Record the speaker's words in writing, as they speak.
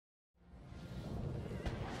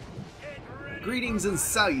Greetings and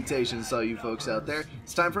salutations to all you folks out there.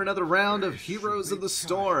 It's time for another round of Heroes of the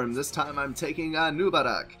Storm. This time I'm taking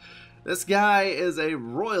Anub'Arak. This guy is a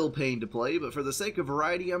royal pain to play, but for the sake of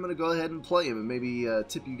variety, I'm going to go ahead and play him and maybe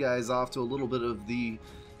tip you guys off to a little bit of the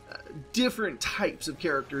different types of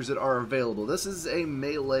characters that are available. This is a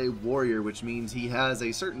melee warrior, which means he has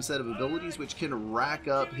a certain set of abilities which can rack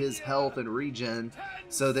up his health and regen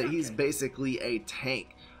so that he's basically a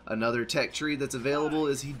tank. Another tech tree that's available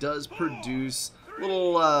is he does produce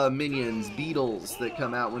little minions, beetles, that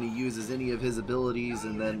come out when he uses any of his abilities,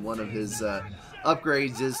 and then one of his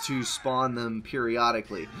upgrades is to spawn them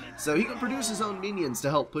periodically. So he can produce his own minions to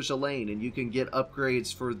help push a lane, and you can get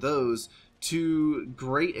upgrades for those to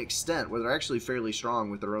great extent, where they're actually fairly strong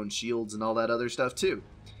with their own shields and all that other stuff too.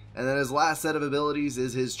 And then his last set of abilities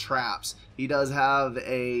is his traps. He does have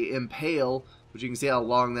a Impale, which you can see how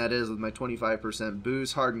long that is with my 25%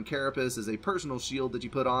 boost. Hardened Carapace is a personal shield that you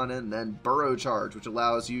put on, and then Burrow Charge, which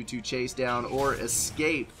allows you to chase down or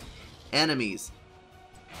escape enemies.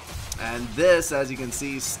 And this, as you can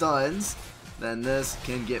see, stuns. Then this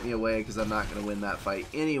can get me away because I'm not going to win that fight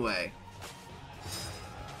anyway.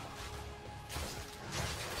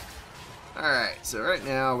 Alright, so right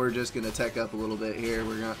now we're just going to tech up a little bit here.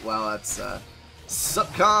 We're going to, well, that's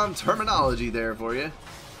subcom terminology there for you.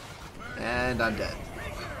 And I'm dead.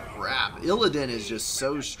 Crap. Illidan is just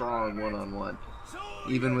so strong one-on-one.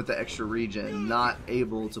 Even with the extra regen, not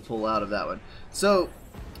able to pull out of that one. So,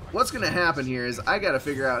 what's going to happen here is I got to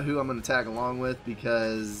figure out who I'm going to tag along with,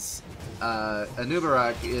 because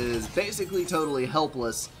Anub'Arak is basically totally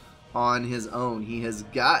helpless on his own. He has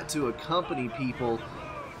got to accompany people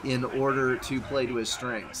in order to play to his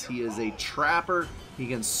strengths. He is a trapper. He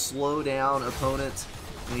can slow down opponents,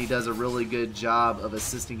 and he does a really good job of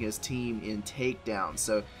assisting his team in takedowns.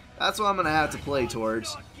 So that's what I'm going to have to play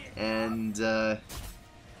towards, and I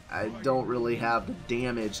don't really have the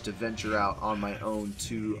damage to venture out on my own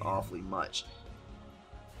too awfully much.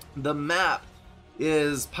 The map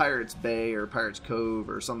is Pirates Bay or Pirates Cove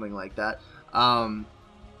or something like that.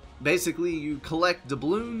 Basically, you collect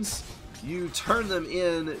doubloons, you turn them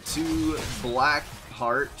into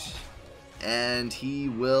Blackheart, and he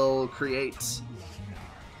will create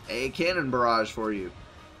a cannon barrage for you,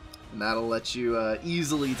 and that'll let you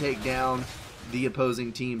easily take down the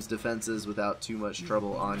opposing team's defenses without too much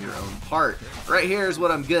trouble on your own part. Right here is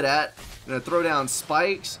what I'm good at. I'm going to throw down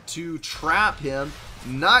spikes to trap him,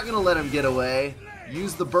 not going to let him get away,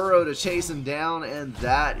 use the burrow to chase him down, and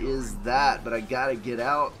that is that. But I gotta get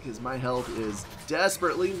out because my health is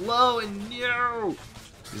desperately low, and no!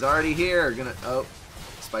 He's already here. Oh,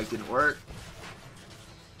 spike didn't work.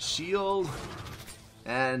 Shield.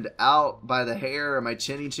 And out by the hair of my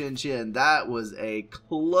chinny chin chin. That was a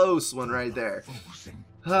close one right there.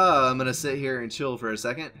 I'm going to sit here and chill for a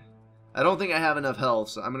second. I don't think I have enough health,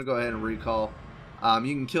 so I'm going to go ahead and recall.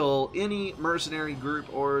 You can kill any mercenary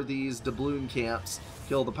group or these doubloon camps.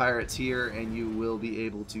 Kill the pirates here, and you will be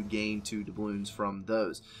able to gain 2 doubloons from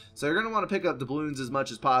those. So you're going to want to pick up doubloons as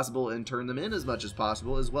much as possible and turn them in as much as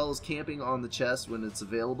possible, as well as camping on the chest when it's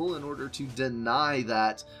available in order to deny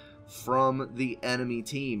that from the enemy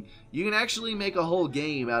team. You can actually make a whole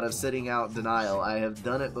game out of sitting out denial. I have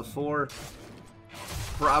done it before.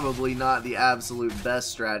 Probably not the absolute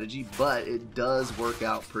best strategy, but it does work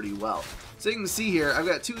out pretty well. So you can see here, I've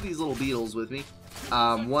got 2 of these little beetles with me.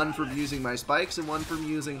 One from using my spikes and one from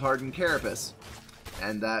using Hardened Carapace.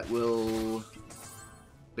 And that will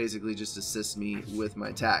basically just assist me with my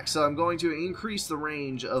attack. So I'm going to increase the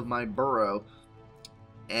range of my burrow,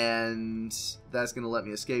 and that's going to let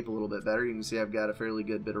me escape a little bit better. You can see I've got a fairly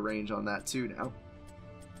good bit of range on that too now.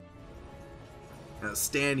 Now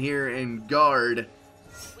stand here and guard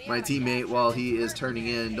my teammate while he is turning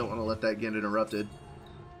in. Don't want to let that get interrupted.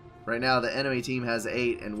 Right now the enemy team has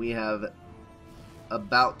 8 and we have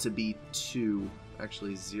about to be 2.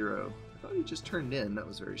 Actually 0. I thought he just turned in. That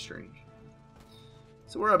was very strange.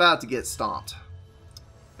 So we're about to get stomped.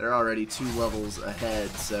 They're already 2 levels ahead,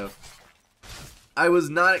 so I was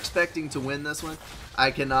not expecting to win this one.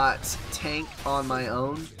 I cannot tank on my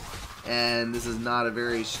own, and this is not a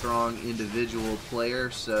very strong individual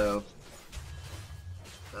player, so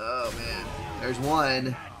oh man, there's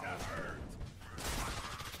one.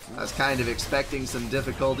 I was kind of expecting some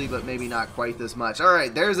difficulty, but maybe not quite this much.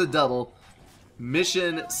 Alright, there's a double.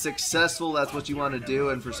 Mission successful, that's what you want to do,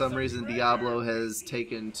 and for some reason Diablo has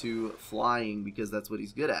taken to flying because that's what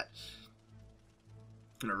he's good at.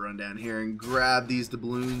 I'm gonna run down here and grab these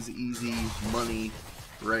doubloons. Easy money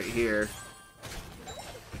right here.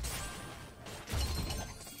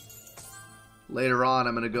 Later on,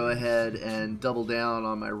 I'm gonna go ahead and double down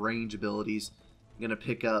on my range abilities gonna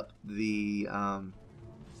pick up the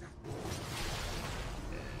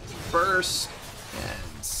burst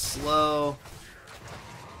and slow.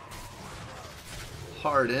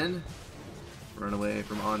 Harden. Run away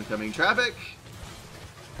from oncoming traffic.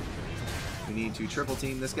 We need to triple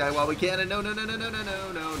team this guy while we can. And no, no, no, no, no, no,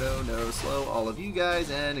 no, no, no, no. Slow all of you guys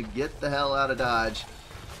and get the hell out of Dodge.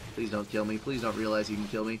 Please don't kill me. Please don't realize you can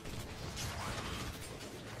kill me.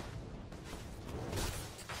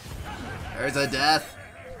 There's a death.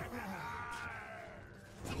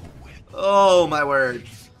 Oh my word.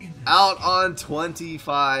 Out on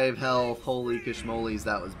 25 health. Holy kishmoles,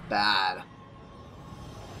 that was bad.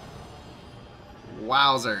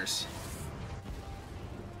 Wowzers.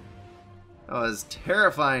 That was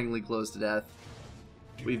terrifyingly close to death.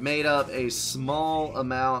 We've made up a small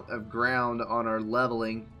amount of ground on our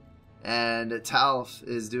leveling, and Talf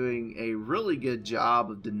is doing a really good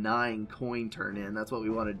job of denying coin turn in. That's what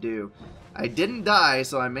we want to do. I didn't die,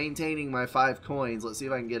 so I'm maintaining my 5 coins. Let's see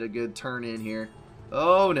if I can get a good turn in here.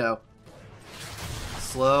 Oh no.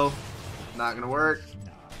 Slow. Not gonna work.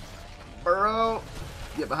 Burrow.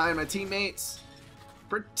 Get behind my teammates.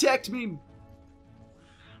 Protect me.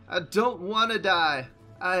 I don't want to die.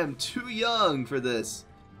 I am too young for this.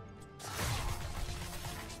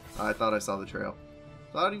 Oh, I thought I saw the trail.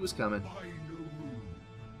 Thought he was coming.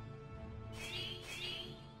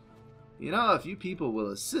 You know, a few people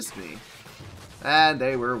will assist me. And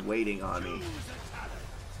they were waiting on me.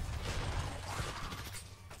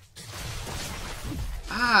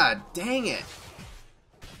 Ah, dang it.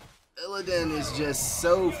 Illidan is just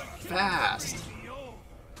so fast.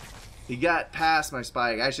 He got past my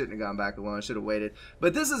spike. I shouldn't have gone back alone. I should have waited.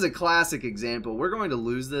 But this is a classic example. We're going to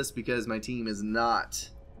lose this because my team is not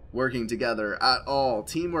working together at all.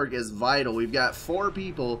 Teamwork is vital. We've got 4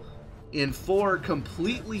 people in 4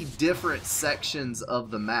 completely different sections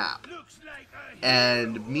of the map.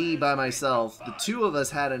 And me by myself, the 2 of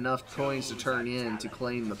us had enough coins to turn in to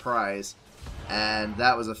claim the prize. And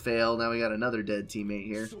that was a fail. Now we got another dead teammate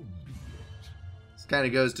here. This kind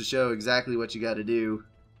of goes to show exactly what you got to do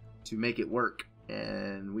to make it work,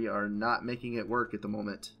 and we are not making it work at the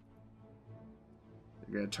moment.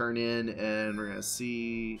 We're going to turn in and we're going to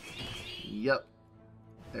see, yep,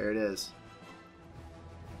 there it is.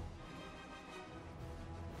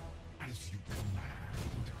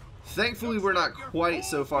 Thankfully we're not quite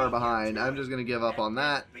so far behind. I'm just going to give up on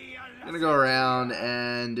that. I'm going to go around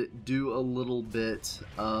and do a little bit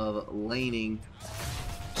of laning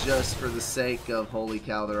just for the sake of, holy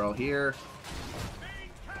cow, they're all here.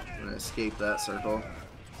 I'm going to escape that circle.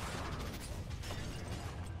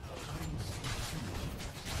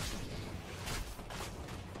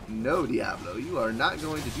 No, Diablo, you are not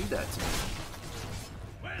going to do that to me.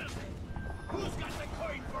 Well, who's got the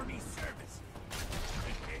coin for me service?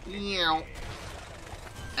 Meow.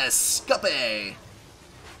 Escape!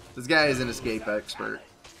 This guy is an escape expert.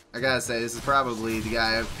 I gotta say, this is probably the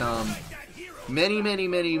guy I've come many, many,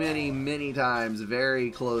 many, many, many times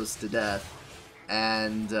very close to death.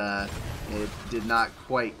 And it did not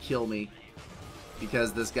quite kill me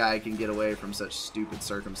because this guy can get away from such stupid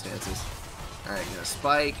circumstances. Alright, gonna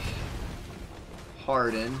spike,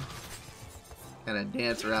 harden, kind of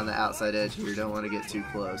dance around the outside edge here. Don't want to get too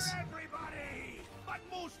close.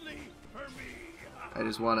 I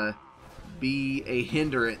just want to be a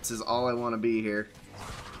hindrance is all I want to be here.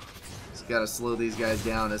 Just gotta slow these guys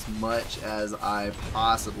down as much as I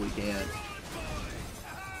possibly can.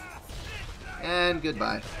 And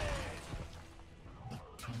goodbye.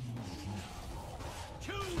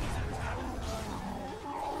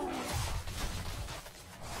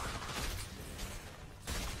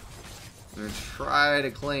 I'm gonna try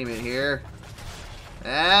to claim it here.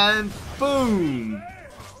 And boom!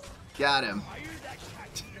 Got him.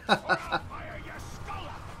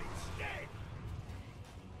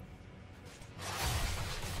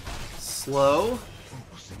 Slow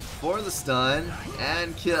for the stun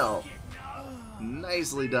and kill.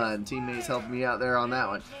 Nicely done. Teammates helped me out there on that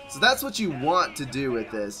one. So that's what you want to do with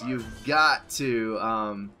this. You have got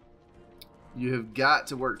to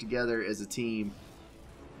work together as a team,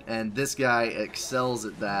 and this guy excels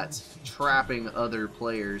at that, trapping other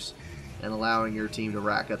players and allowing your team to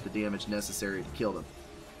rack up the damage necessary to kill them.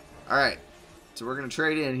 Alright, so we're going to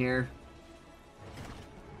trade in here.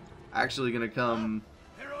 Actually going to come,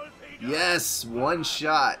 yes, one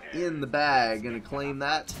shot in the bag. Going to claim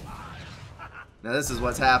that. Now this is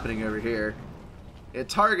what's happening over here. It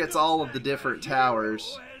targets all of the different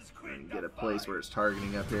towers. Get a place where it's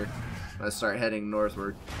targeting up here. Let's start heading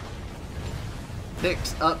northward.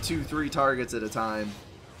 Picks up to 3 targets at a time.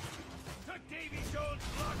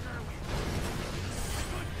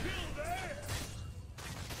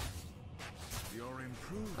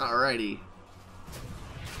 Alrighty.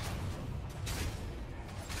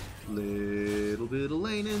 Little bit of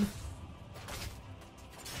laning.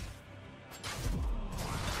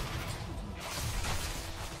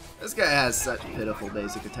 This guy has such pitiful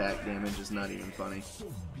basic attack damage, it's not even funny.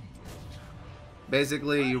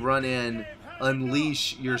 Basically, you run in,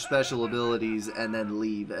 unleash your special abilities, and then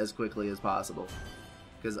leave as quickly as possible.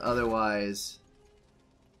 Because otherwise...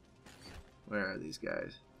 Where are these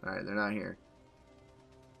guys? Alright, they're not here.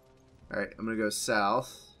 Alright, I'm gonna go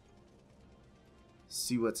south.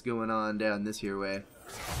 See what's going on down this here way.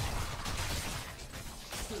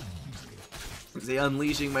 Is he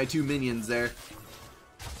unleashing my 2 minions there?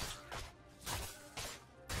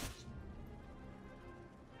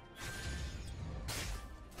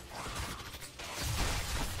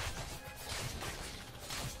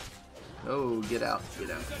 Oh, get out,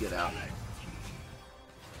 get out, get out.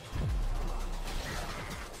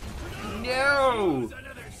 No!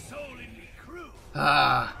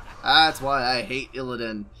 Ah, that's why I hate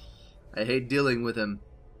Illidan. I hate dealing with him.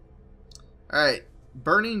 Alright,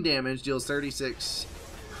 burning damage deals 36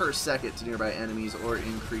 per second to nearby enemies or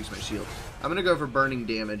increase my shield. I'm gonna go for burning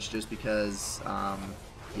damage just because,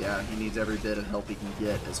 yeah, he needs every bit of help he can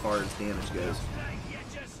get as far as damage goes.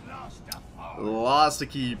 Lost to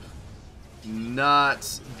keep.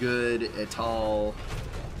 Not good at all.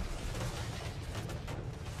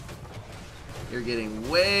 You're getting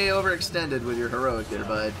way overextended with your heroic there,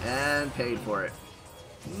 bud, and paid for it.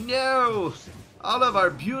 No! All of our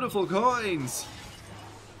beautiful coins!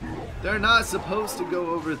 They're not supposed to go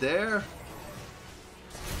over there.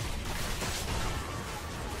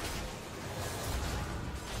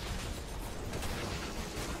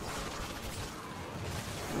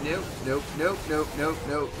 Nope, nope, nope, nope, nope,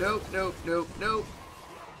 nope, nope, nope, nope, nope.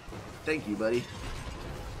 Thank you, buddy.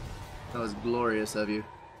 That was glorious of you.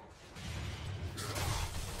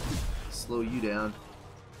 Slow you down.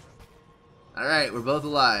 Alright, we're both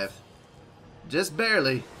alive. Just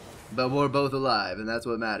barely, but we're both alive, and that's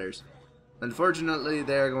what matters. Unfortunately,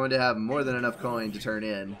 they're going to have more than enough coin to turn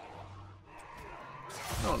in.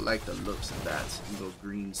 I don't like the looks of that little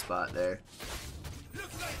green spot there.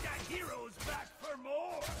 Looks like that hero's back for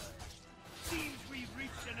more. Seems we've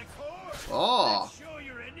reached an accord. Oh! Let's show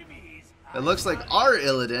your enemies. It looks like our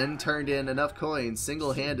Illidan turned in enough coins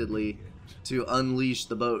single-handedly to unleash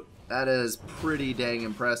the boat. That is pretty dang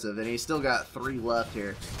impressive, and he's still got 3 left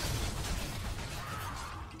here.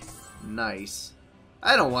 Nice.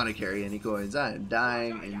 I don't want to carry any coins. I am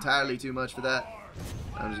dying entirely too much for that.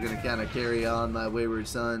 I'm just going to kind of carry on my wayward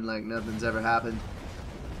son like nothing's ever happened.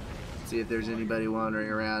 See if there's anybody wandering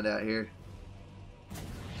around out here.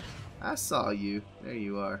 I saw you. There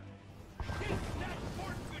you are.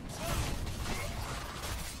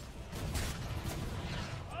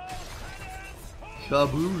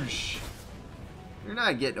 Kaboosh. You're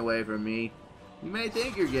not getting away from me. You may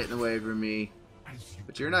think you're getting away from me,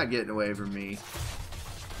 but you're not getting away from me.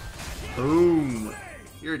 Boom.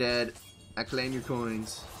 You're dead. I claim your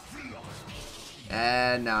coins.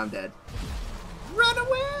 And now I'm dead. Run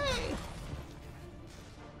away!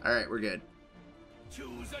 Alright, we're good. So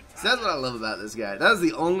that's what I love about this guy. That's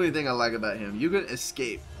the only thing I like about him. You can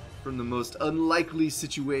escape from the most unlikely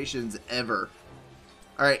situations ever.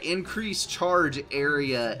 Alright, increase charge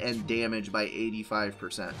area and damage by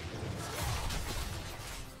 85%.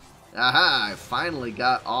 Aha! I finally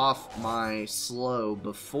got off my slow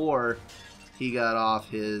before he got off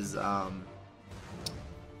his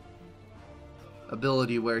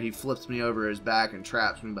ability where he flips me over his back and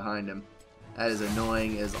traps me behind him. That is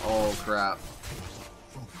annoying as all crap.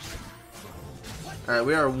 Alright,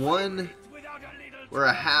 we're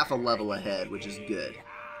a half a level ahead, which is good.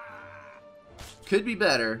 Could be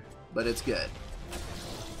better, but it's good.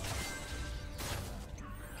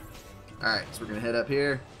 Alright, so we're going to head up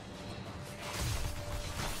here.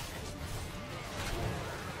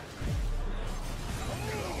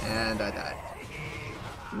 And I died.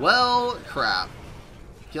 Well, crap.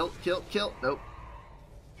 Kill, kill, kill. Nope.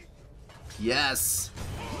 Yes.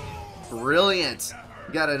 Brilliant.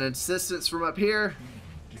 Got an assistance from up here.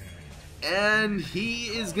 And he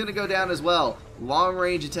is going to go down as well. Long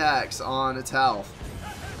range attacks on its health.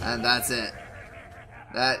 And that's it.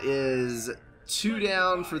 That is 2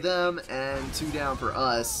 down for them and 2 down for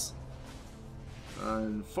us.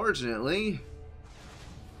 Unfortunately,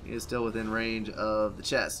 he is still within range of the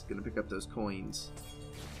chest. Going to pick up those coins.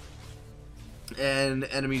 And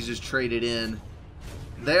enemies just traded in.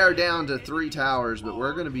 They are down to 3 towers, but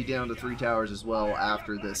we're going to be down to 3 towers as well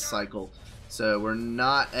after this cycle. So we're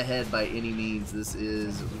not ahead by any means. This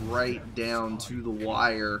is right down to the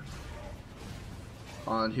wire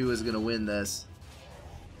on who is going to win this.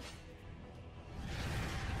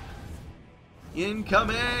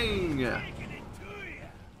 Incoming! Taking it to ya.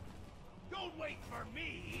 Don't wait for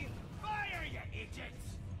me. Fire, you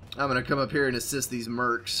idiots. I'm gonna come up here and assist these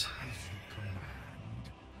mercs.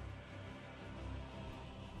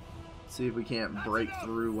 See if we can't break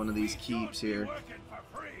through one of these keeps here. Working for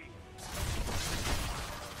free.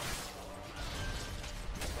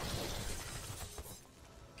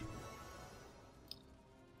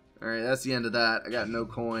 Alright, that's the end of that. I got no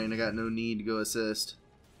coin. I got no need to go assist.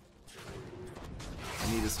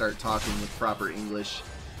 I need to start talking with proper English.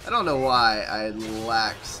 I don't know why I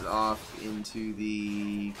laxed off into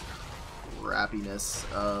the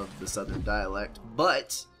crappiness of the southern dialect,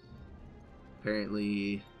 but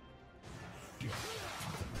apparently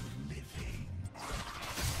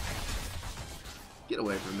get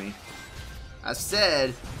away from me. I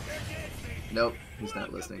said nope, he's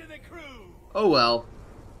not listening. Oh well.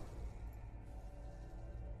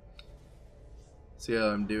 See how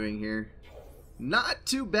I'm doing here. Not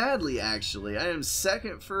too badly, actually. I am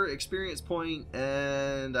second for experience point,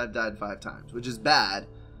 and I've died 5 times, which is bad,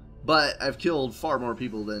 but I've killed far more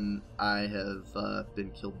people than I have been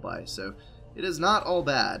killed by, so it is not all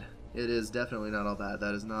bad. It is definitely not all bad.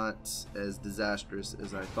 That is not as disastrous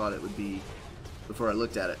as I thought it would be before I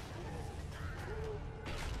looked at it.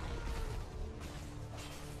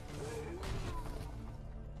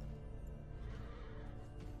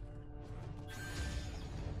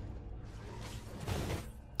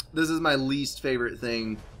 This is my least favorite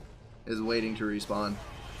thing, is waiting to respawn.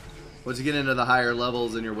 Once you get into the higher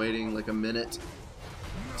levels and you're waiting like a minute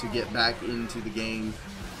to get back into the game,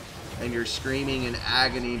 and you're screaming in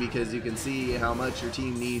agony because you can see how much your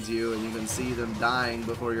team needs you and you can see them dying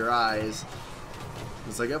before your eyes.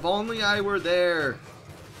 It's like, if only I were there,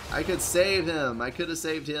 I could save him. I could have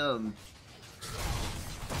saved him.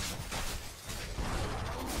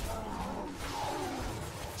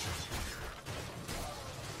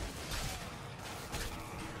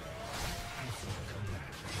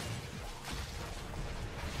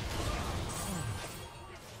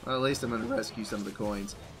 Well, at least I'm going to rescue some of the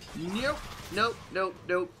coins. Nope, nope, nope,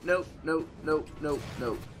 nope, nope, nope, nope, nope,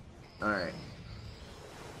 nope. Alright.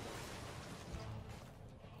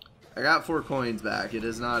 I got 4 coins back. It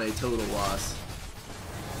is not a total loss.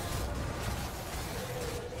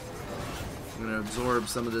 I'm going to absorb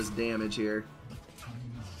some of this damage here.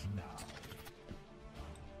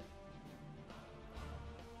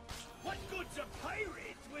 What good's a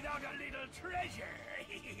pirate without a little treasure?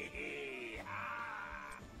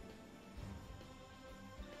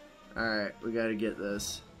 Alright, we gotta get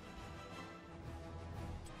this.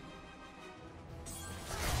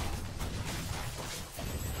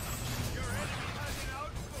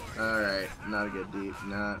 Alright, not a good deep,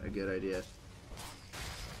 not a good idea.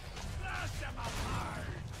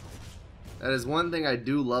 That is one thing I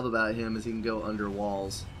do love about him, is he can go under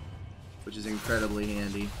walls, which is incredibly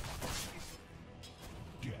handy.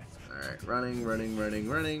 Alright, running, running, running,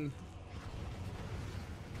 running.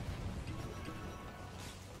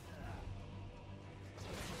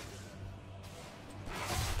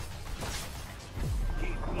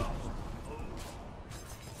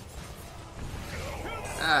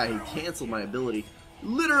 Ah, he canceled my ability.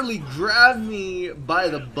 Literally grabbed me by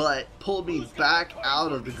the butt, pulled me back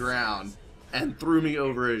out of the ground, and threw me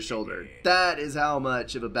over his shoulder. That is how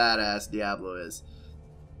much of a badass Diablo is.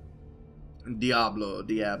 Diablo,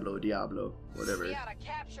 whatever. We ought to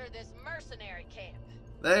capture this mercenary camp.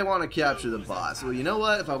 They want to capture the boss. Well, you know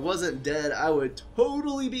what? If I wasn't dead, I would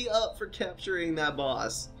totally be up for capturing that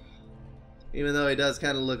boss. Even though he does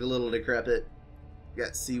kind of look a little decrepit.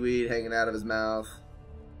 Got seaweed hanging out of his mouth.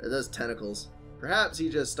 Or those tentacles. Perhaps he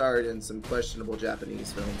just starred in some questionable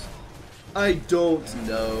Japanese films. I don't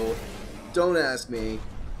know. Don't ask me.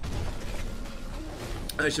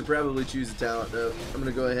 I should probably choose a talent though. I'm going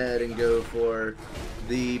to go ahead and go for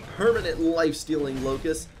the permanent life-stealing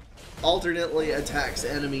locust. Alternately attacks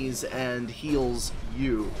enemies and heals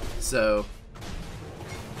you. So,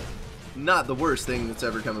 not the worst thing that's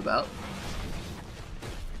ever come about.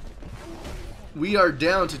 We are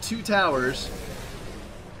down to 2 towers.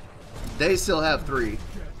 They still have 3.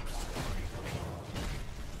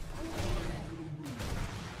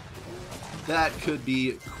 That could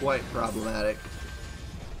be quite problematic.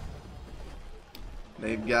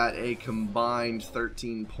 They've got a combined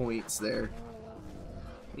 13 points there.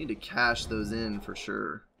 Need to cash those in for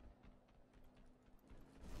sure.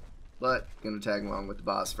 But, gonna tag along with the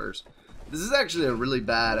boss first. This is actually a really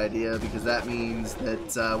bad idea because that means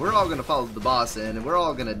that we're all gonna follow the boss in and we're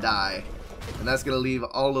all gonna die. And that's gonna leave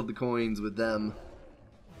all of the coins with them.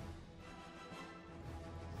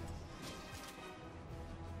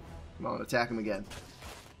 Come on, attack him again.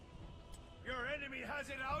 Your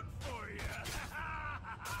it out for you.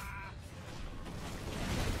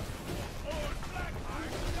 Old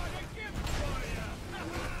Blackheart's got a gift for you.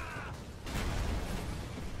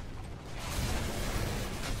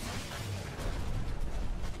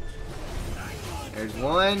 There's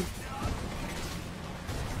one.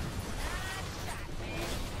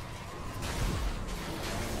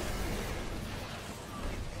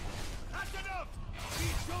 That's enough. We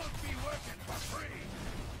don't be working for free.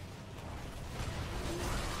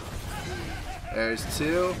 There's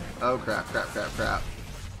two. Oh crap, crap, crap, crap.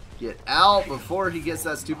 Get out before he gets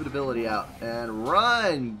that stupid ability out. And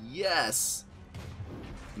run! Yes!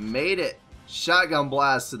 Made it. Shotgun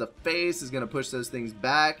blast to the face is going to push those things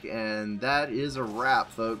back, and that is a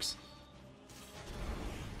wrap, folks.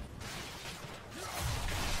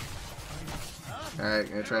 Alright,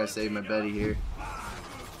 I'm going to try to save my Betty here.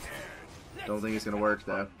 Don't think it's going to work,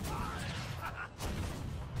 though.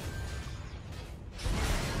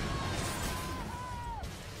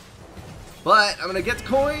 But I'm going to get the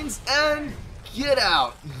coins and get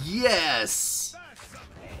out. Yes!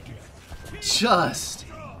 Just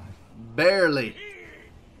barely.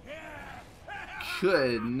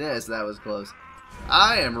 Goodness, that was close.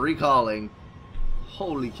 I am recalling.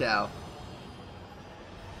 Holy cow.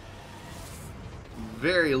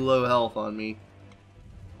 Very low health on me.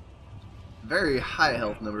 Very high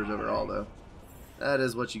health numbers overall, though. That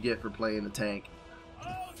is what you get for playing the tank.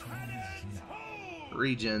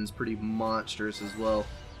 Regen's pretty monstrous as well.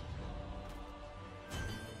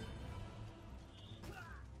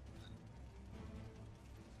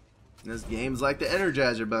 This game's like the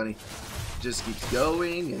Energizer Bunny. Just keeps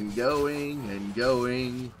going and going and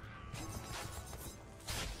going.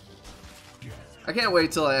 I can't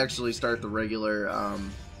wait till I actually start the regular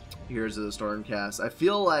Heroes of the Storm cast. I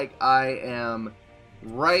feel like I am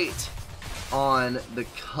right on the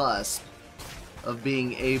cusp of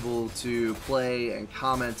being able to play and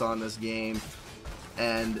comment on this game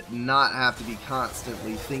and not have to be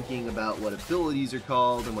constantly thinking about what abilities are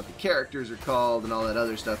called and what the characters are called and all that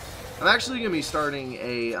other stuff. I'm actually going to be starting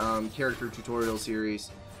a character tutorial series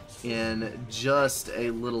in just a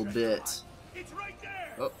little bit. It's right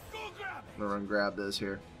there. Oh, Go grab it. I'm going to run grab this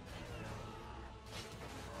here.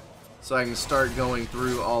 So I can start going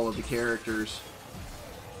through all of the characters.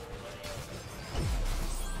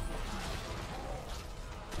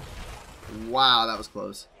 Wow, that was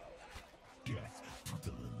close. Death to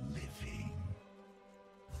the living.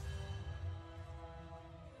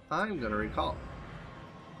 I'm going to recall.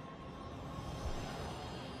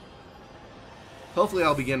 Hopefully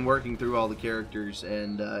I'll begin working through all the characters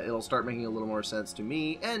and it'll start making a little more sense to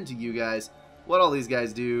me and to you guys what all these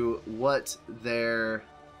guys do, what their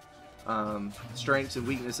strengths and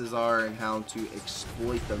weaknesses are, and how to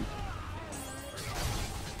exploit them.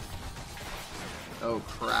 Oh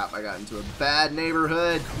crap, I got into a bad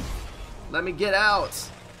neighborhood. Let me get out.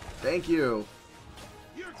 Thank you.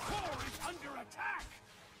 Your core is under attack.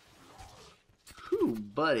 Whew,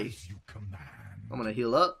 buddy. You command. I'm gonna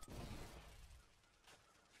heal up.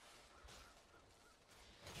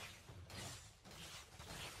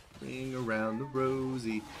 Ring around the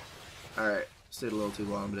rosy. Alright, stayed a little too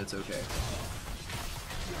long, but it's okay.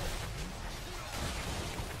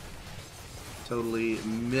 Totally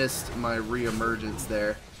missed my re-emergence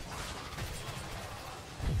there.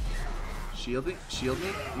 Shield me? Shield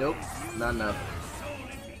me? Nope, not enough.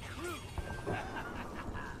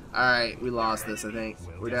 Alright, we lost this, I think.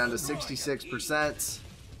 We're down to 66%.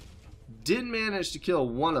 Did manage to kill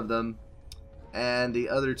one of them, and the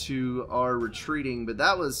other two are retreating, but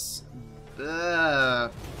that was...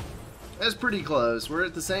 that's pretty close. We're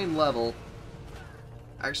at the same level.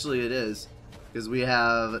 Actually, it is, because we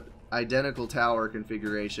have identical tower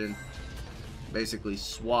configuration, basically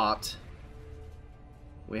swapped.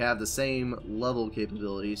 We have the same level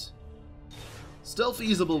capabilities. Still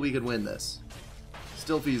feasible we could win this.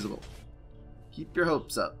 Still feasible. Keep your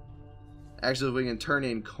hopes up. Actually, if we can turn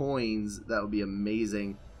in coins, that would be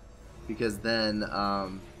amazing, because then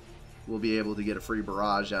we'll be able to get a free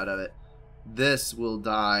barrage out of it. This will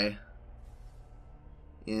die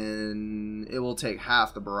in... it will take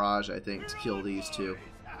half the barrage, I think, to kill these two.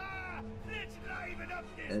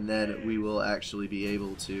 And then we will actually be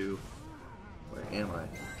able to... where am I?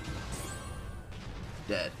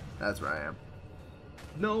 Dead. That's where I am.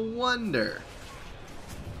 No wonder.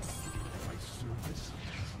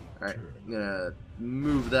 Alright, I'm gonna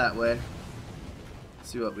move that way.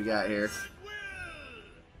 See what we got here.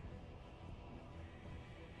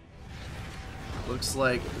 Looks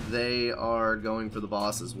like they are going for the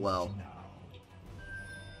boss as well.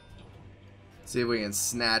 See if we can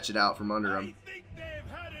snatch it out from under them. I think they've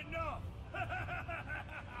had enough.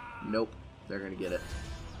 Nope, they're gonna get it.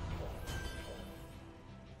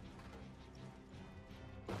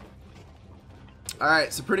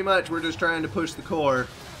 Alright, so pretty much we're just trying to push the core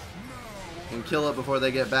and kill it before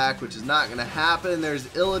they get back, which is not going to happen. There's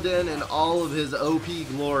Illidan in all of his OP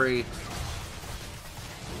glory.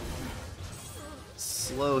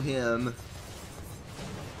 Slow him.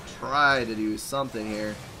 Try to do something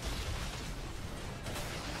here.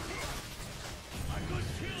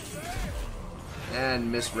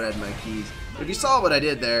 And misread my keys. If you saw what I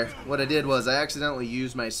did there, what I did was I accidentally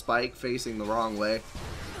used my spike facing the wrong way.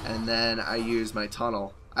 And then I used my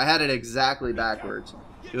tunnel. I had it exactly backwards.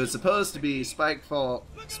 It was supposed to be spikes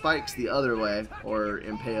the other way, or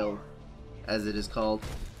impale, as it is called.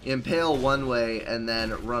 Impale one way and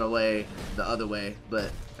then run away the other way, but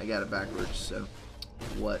I got it backwards, so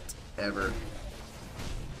whatever.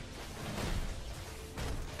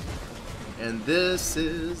 And this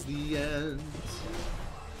is the end.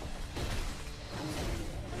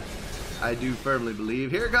 I do firmly believe.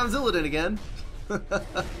 Here comes Illidan again.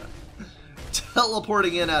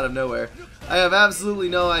 Teleporting in out of nowhere. I have absolutely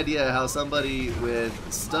no idea how somebody with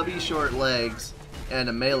stubby short legs and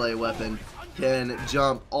a melee weapon can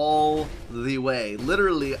jump all the way,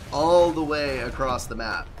 literally all the way across the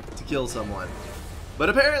map to kill someone. But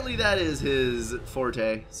apparently that is his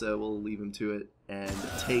forte, so we'll leave him to it and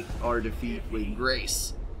take our defeat with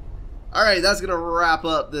grace. Alright, that's going to wrap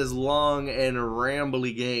up this long and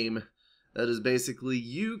rambly game. That is basically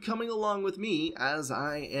you coming along with me as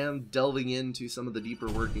I am delving into some of the deeper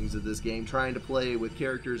workings of this game, trying to play with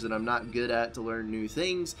characters that I'm not good at to learn new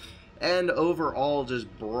things, and overall just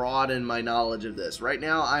broaden my knowledge of this. Right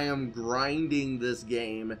now I am grinding this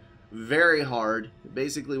game very hard.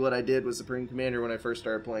 Basically what I did with Supreme Commander when I first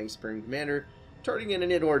started playing Supreme Commander, turning in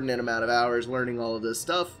an inordinate amount of hours learning all of this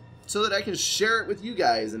stuff, so that I can share it with you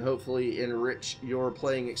guys and hopefully enrich your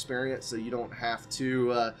playing experience so you don't have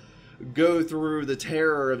to go through the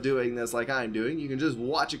terror of doing this like I'm doing. You can just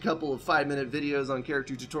watch a couple of 5-minute videos on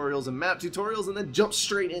character tutorials and map tutorials and then jump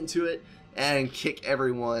straight into it and kick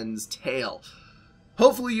everyone's tail.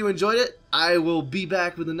 Hopefully you enjoyed it. I will be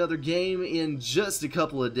back with another game in just a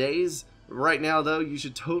couple of days. Right now though, you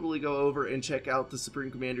should totally go over and check out the Supreme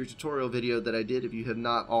Commander tutorial video that I did if you have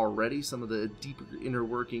not already. Some of the deeper inner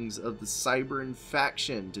workings of the Cybern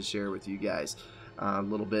faction to share with you guys. A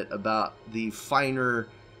little bit about the finer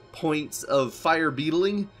points of fire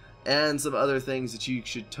beetling and some other things that you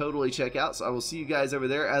should totally check out. So I will see you guys over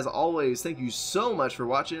there. As always, thank you so much for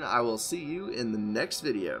watching. I will see you in the next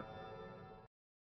video.